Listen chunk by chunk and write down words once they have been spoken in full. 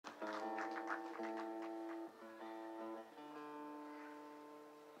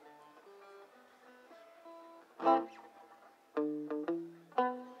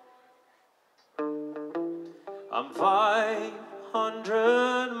I'm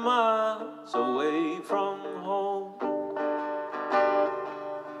 500 miles away from home.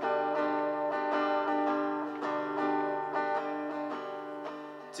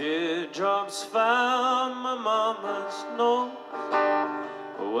 Teardrops found my mama's note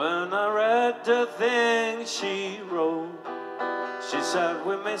when I read the things she wrote. She said,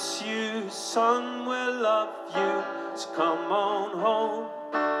 we miss you, son, we love you, so come on home.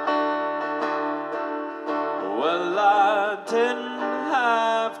 Well, I didn't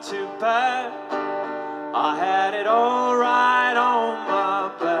have to pack, I had it all right on my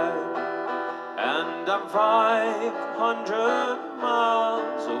back. And I'm 500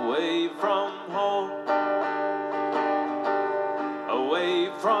 miles away from home. Away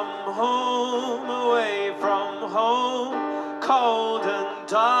from home, away from home. Cold and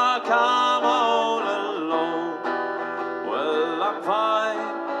dark, I'm all alone. Well, I'm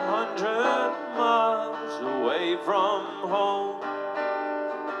 500 miles away from home.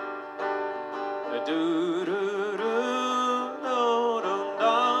 Do do do do do do,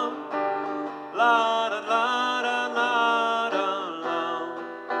 la da la da la da la.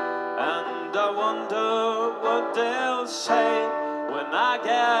 And I wonder what they'll say when I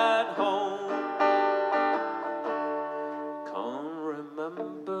get home. Can't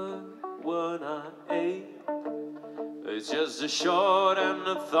remember what I ate. It's just a short and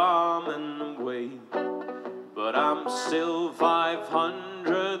a thumb and weight. But I'm still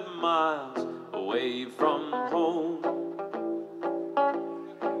 500 miles away from home.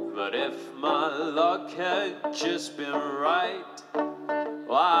 But if my luck had just been right,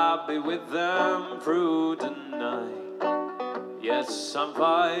 well, I'll be with them through the night. Yes, I'm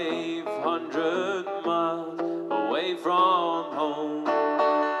 500 miles away from home.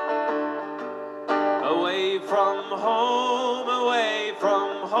 Away from home, away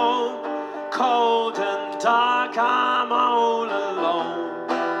from home. Cold and dark, I'm all alone.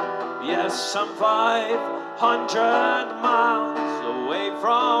 Yes, I'm 500 miles away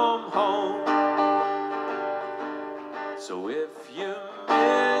from home. So if you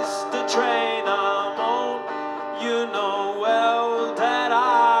miss the train I'm on, you know well that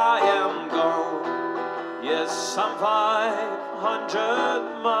I am gone. Yes, I'm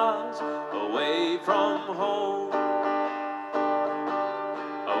 500 miles away from home.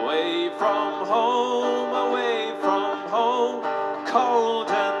 Away from home, away from home. Cold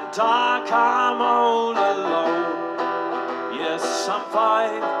and dark, I'm all alone. Yes, I'm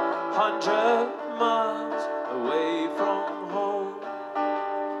 500 miles away from home.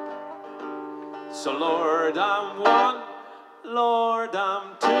 So Lord, I'm one, Lord,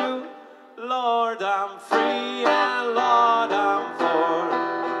 I'm two, Lord, I'm three, and Lord, I'm four.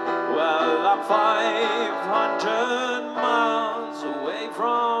 Well, I'm 500 miles away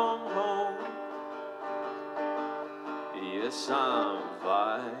from home. Yes, I'm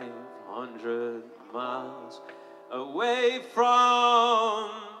 500 miles away from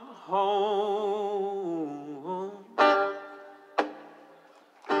home.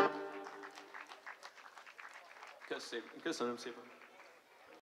 Köszönöm szépen.